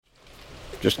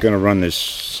just going to run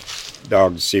this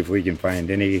dog to see if we can find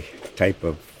any type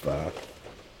of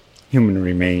human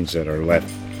remains that are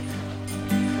left.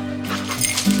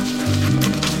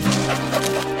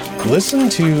 Listen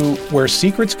to Where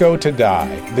Secrets Go to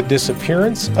Die, The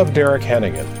Disappearance of Derek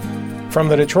Hennigan. From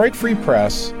the Detroit Free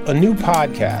Press, a new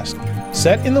podcast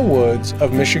set in the woods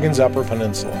of Michigan's Upper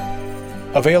Peninsula.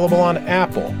 Available on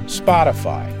Apple,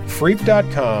 Spotify,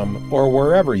 Freep.com, or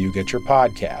wherever you get your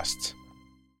podcasts.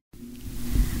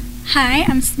 Hi,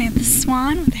 I'm Samantha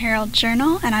Swann with the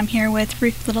Herald-Journal, and I'm here with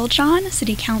Ruth Littlejohn,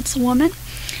 City Councilwoman,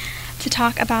 to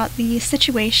talk about the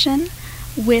situation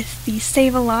with the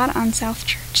Save-A-Lot on South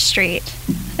Church Street.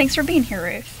 Thanks for being here,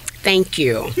 Ruth. Thank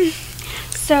you.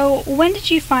 So, when did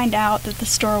you find out that the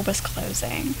store was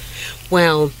closing?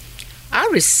 Well, I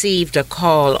received a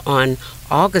call on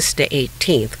August the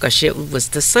 18th, because it was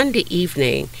the Sunday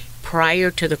evening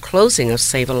prior to the closing of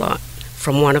Save-A-Lot,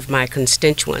 from one of my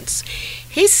constituents.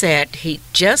 He said he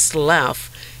just left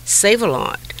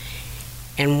Save-A-Lot,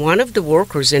 and one of the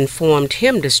workers informed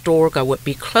him the store would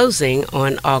be closing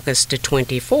on August the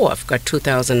 24th of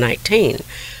 2019.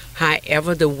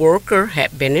 However, the worker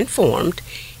had been informed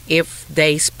if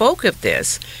they spoke of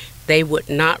this, they would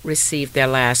not receive their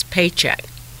last paycheck.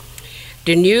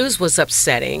 The news was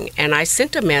upsetting, and I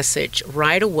sent a message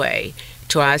right away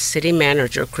to our city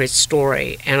manager, Chris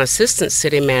Story, and assistant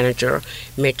city manager,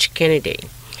 Mitch Kennedy.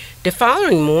 The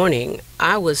following morning,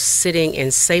 I was sitting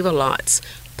in Save-A-Lot's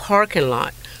parking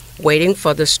lot waiting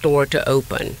for the store to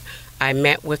open. I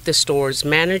met with the store's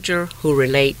manager, who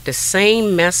relayed the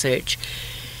same message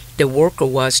the worker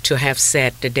was to have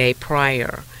said the day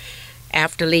prior.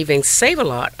 After leaving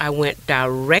Save-A-Lot, I went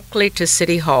directly to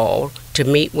City Hall to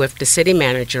meet with the city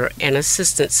manager and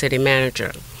assistant city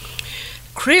manager.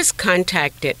 Chris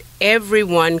contacted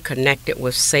everyone connected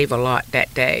with Save-A-Lot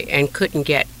that day and couldn't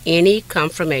get any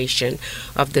confirmation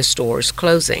of the store's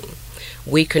closing.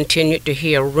 We continued to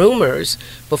hear rumors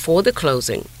before the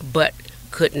closing, but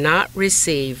could not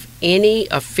receive any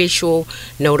official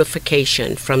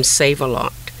notification from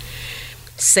Save-A-Lot.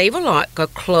 Save-A-Lot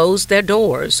closed their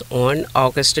doors on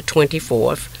August the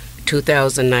 24th,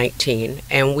 2019,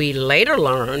 and we later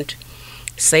learned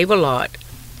Save-A-Lot,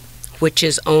 which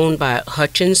is owned by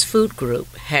Hutchins Food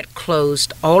Group, had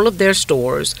closed all of their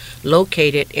stores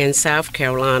located in South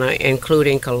Carolina,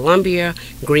 including Columbia,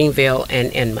 Greenville,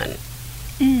 and Inman.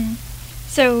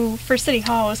 So for City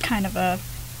Hall, it was kind of a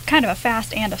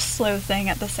fast and a slow thing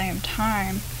at the same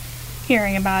time,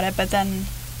 hearing about it, but then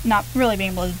not really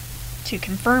being able to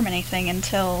confirm anything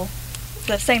until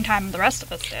the same time the rest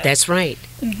of us did. That's right.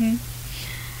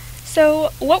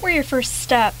 So what were your first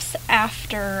steps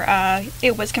after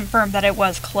it was confirmed that it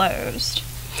was closed?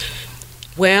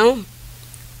 Well,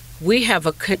 we have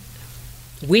attempted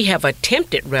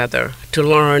to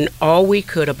learn all we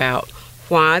could about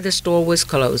why the store was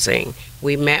closing.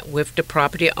 We met with the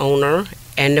property owner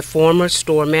and the former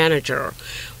store manager.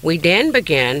 We then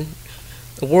began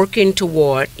working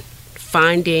toward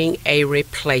finding a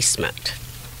replacement,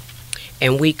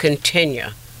 and we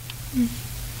continue.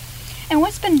 And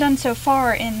what's been done so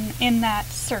far in that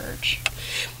search?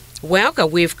 Well,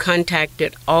 we've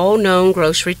contacted all known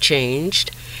grocery chains.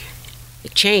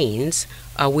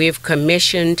 We've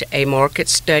commissioned a market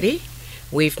study.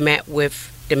 We've met with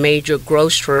the major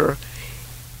grocery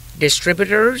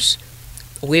distributors.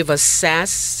 We've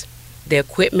assessed the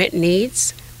equipment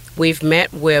needs. We've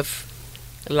met with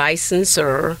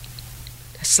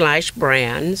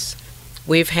licensor/brands.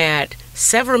 We've had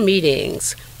several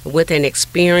meetings with an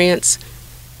experienced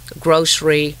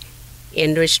grocery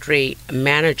industry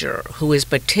manager who is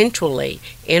potentially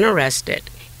interested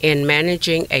in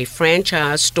managing a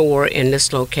franchise store in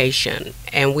this location.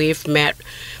 And we've met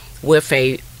with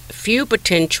a few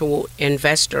potential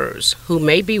investors who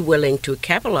may be willing to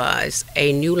capitalize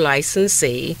a new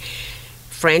licensee,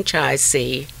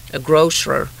 franchisee, a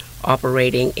grocer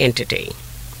operating entity.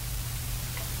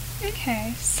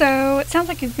 Okay, so it sounds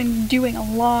like you've been doing a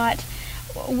lot.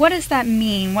 What does that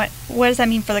mean? What does that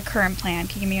mean for the current plan?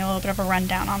 Can you give me a little bit of a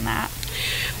rundown on that?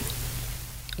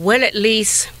 Well, at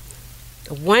least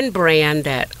one brand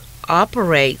that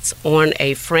operates on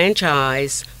a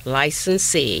franchise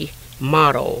licensee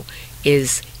model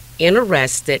is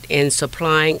interested in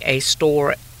supplying a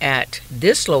store at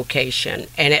this location,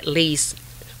 and at least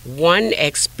one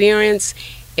experienced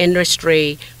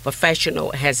industry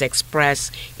professional has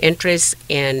expressed interest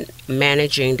in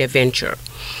managing the venture.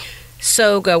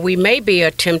 So we may be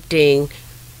attempting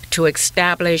to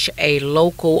establish a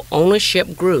local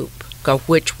ownership group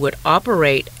which would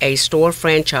operate a store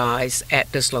franchise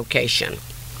at this location.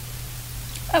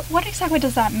 What exactly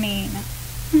does that mean?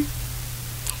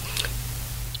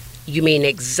 You mean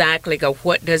exactly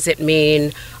what does it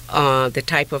mean, the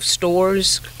type of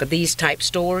stores, these type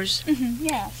stores?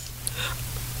 Yes.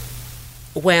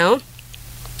 Well,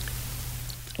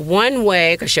 one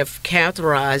way of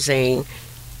characterizing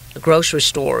grocery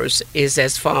stores is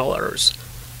as follows.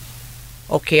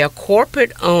 Okay, a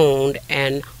corporate owned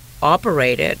and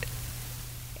operated,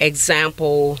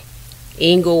 example,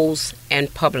 Ingles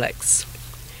and Publix,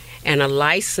 and a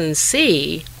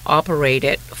licensee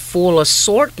operated full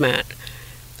assortment,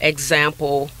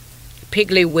 example,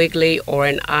 Piggly Wiggly or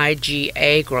an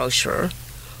IGA grocer,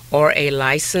 or a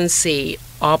licensee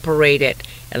operated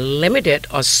a limited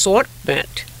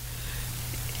assortment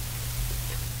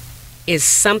is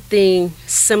something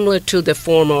similar to the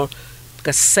former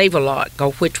Save-A-Lot,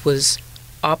 which was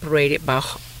operated by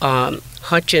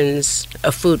Hutchins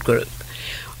Food Group.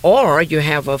 Or you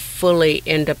have a fully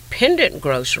independent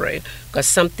grocery,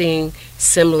 something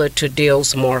similar to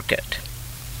Deal's Market.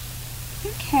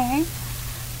 Okay.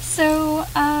 So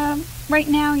right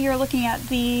now you're looking at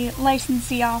the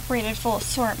licensee operated full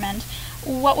assortment.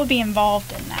 What would be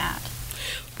involved in that?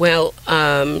 Well,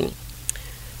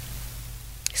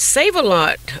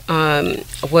 Save-A-Lot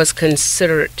was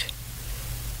considered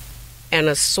an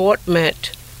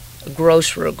assortment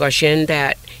grocery, in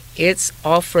that its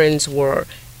offerings were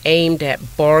aimed at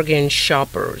bargain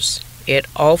shoppers. It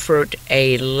offered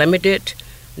a limited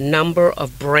number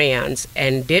of brands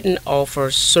and didn't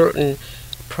offer certain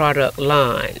product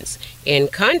lines. In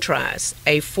contrast,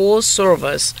 a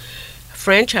full-service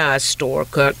franchise store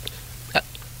could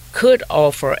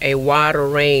offer a wider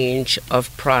range of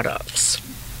products.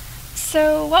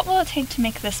 So what will it take to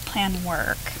make this plan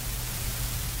work?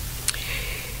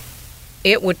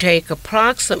 It would take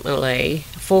approximately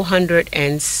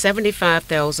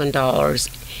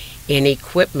 $475,000 in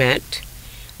equipment,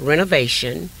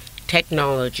 renovation,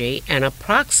 technology, and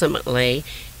approximately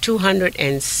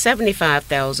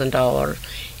 $275,000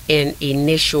 in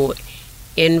initial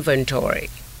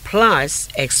inventory, plus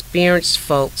experienced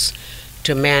folks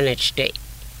to manage the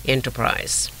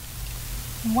enterprise.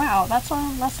 Wow, that's a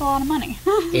lot of money.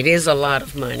 It is a lot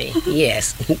of money,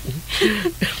 yes.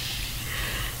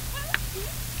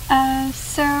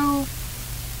 So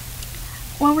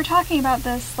when we're talking about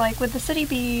this, would the city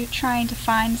be trying to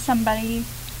find somebody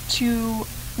to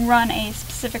run a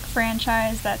specific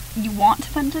franchise that you want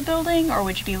to put into building, or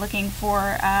would you be looking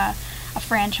for a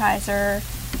franchisor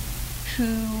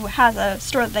who has a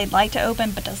store that they'd like to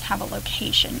open but doesn't have a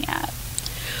location yet?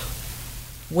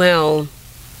 Well,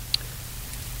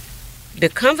 the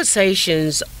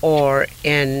conversations are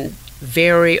in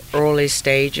very early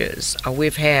stages.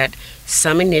 We've had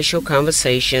some initial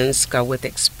conversations with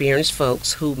experienced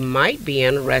folks who might be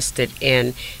interested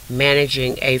in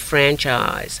managing a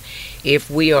franchise. If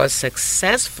we are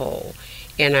successful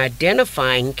in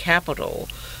identifying capital,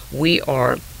 we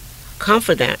are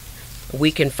confident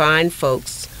we can find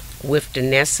folks with the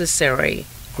necessary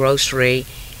grocery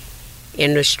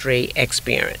industry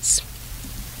experience.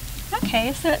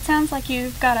 Okay, so it sounds like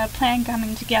you've got a plan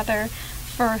coming together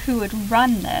for who would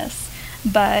run this,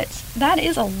 but that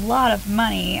is a lot of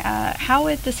money. How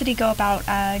would the city go about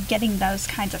getting those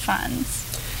kinds of funds?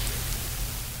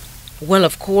 Well,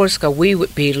 of course, we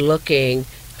would be looking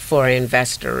for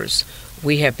investors.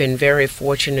 We have been very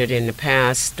fortunate in the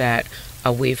past that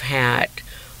we've had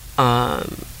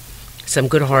some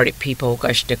good-hearted people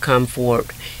to come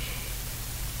forward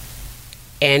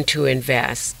and to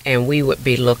invest, and we would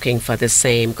be looking for the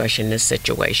same in this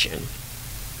situation.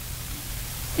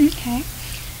 Okay.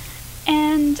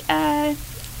 And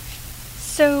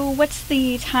so what's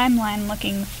the timeline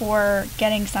looking for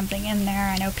getting something in there?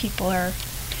 I know people are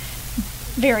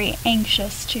very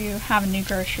anxious to have a new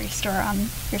grocery store on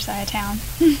your side of town.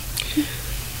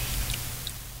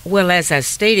 Well, as I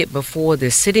stated before,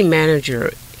 the city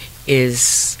manager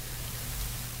is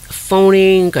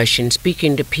phoning and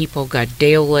speaking to people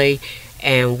daily,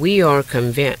 and we are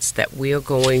convinced that we are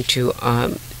going to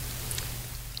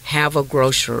have a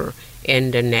grocer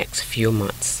in the next few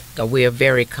months. We are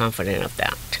very confident of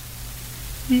that.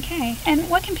 Okay. And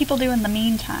what can people do in the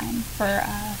meantime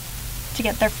to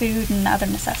get their food and other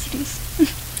necessities?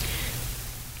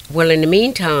 Well, in the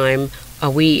meantime,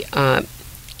 we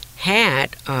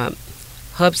had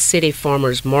Hub City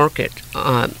Farmers Market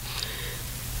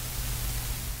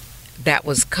that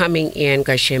was coming in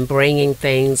and bringing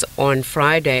things on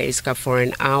Fridays for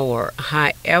an hour.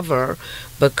 However,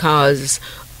 because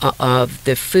of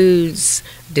the foods,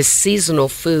 the seasonal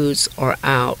foods are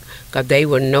out, they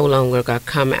will no longer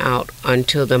come out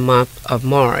until the month of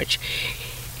March.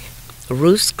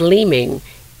 Ruth's Gleaming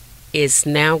is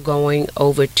now going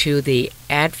over to the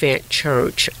Advent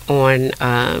Church on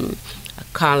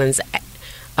Collins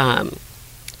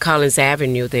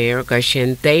Avenue there,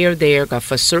 and they are there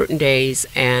for certain days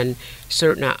and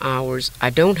certain hours. I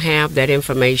don't have that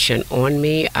information on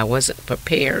me. I wasn't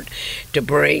prepared to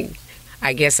bring.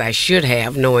 I guess I should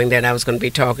have, knowing that I was going to be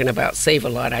talking about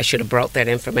Save-A-Lot. I should have brought that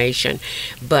information.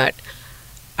 But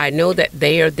I know that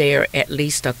they are there at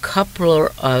least a couple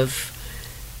of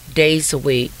days a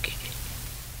week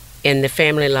in the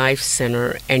Family Life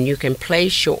Center, and you can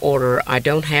place your order. I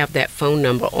don't have that phone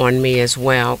number on me as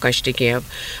well, to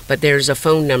give, but there's a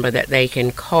phone number that they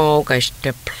can call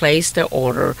to place their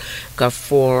order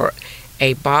for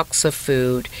a box of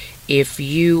food. If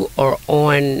you are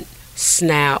on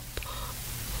SNAP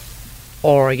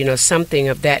or something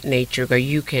of that nature,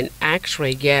 you can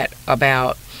actually get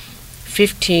about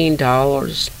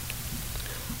 $15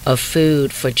 of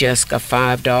food for just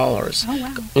 $5. Oh,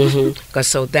 wow. Mm-hmm.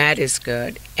 So that is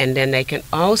good. And then they can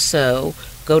also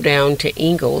go down to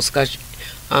Ingalls,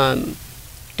 down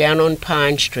on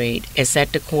Pine Street. It's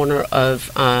at the corner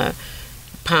of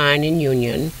Pine and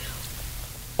Union.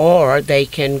 Or they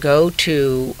can go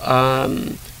to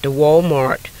the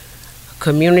Walmart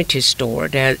community store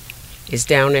that is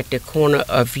down at the corner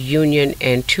of Union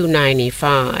and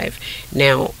 295.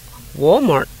 Now,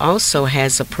 Walmart also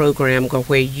has a program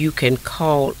where you can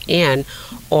call in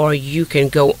or you can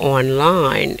go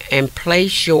online and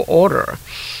place your order,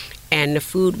 and the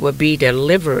food will be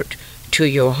delivered to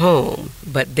your home.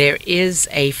 But there is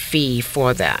a fee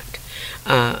for that.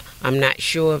 I'm not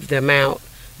sure of the amount,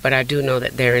 but I do know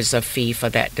that there is a fee for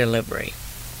that delivery.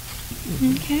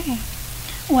 Okay.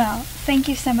 Well, thank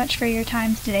you so much for your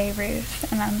time today, Ruth.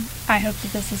 And I hope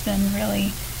that this has been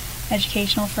really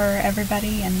educational for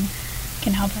everybody and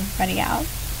can help everybody out.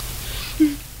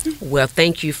 Well,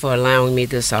 thank you for allowing me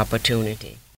this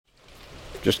opportunity.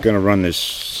 Just going to run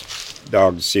this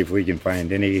dog to see if we can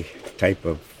find any type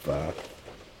of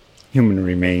human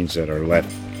remains that are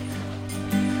left.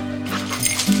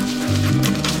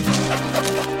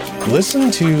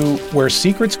 Listen to Where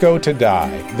Secrets Go to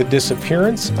Die, The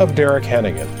Disappearance of Derek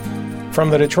Hennigan. From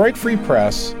the Detroit Free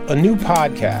Press, a new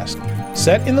podcast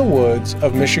set in the woods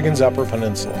of Michigan's Upper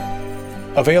Peninsula.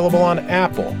 Available on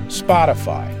Apple,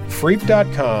 Spotify,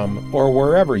 Freep.com, or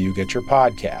wherever you get your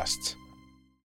podcasts.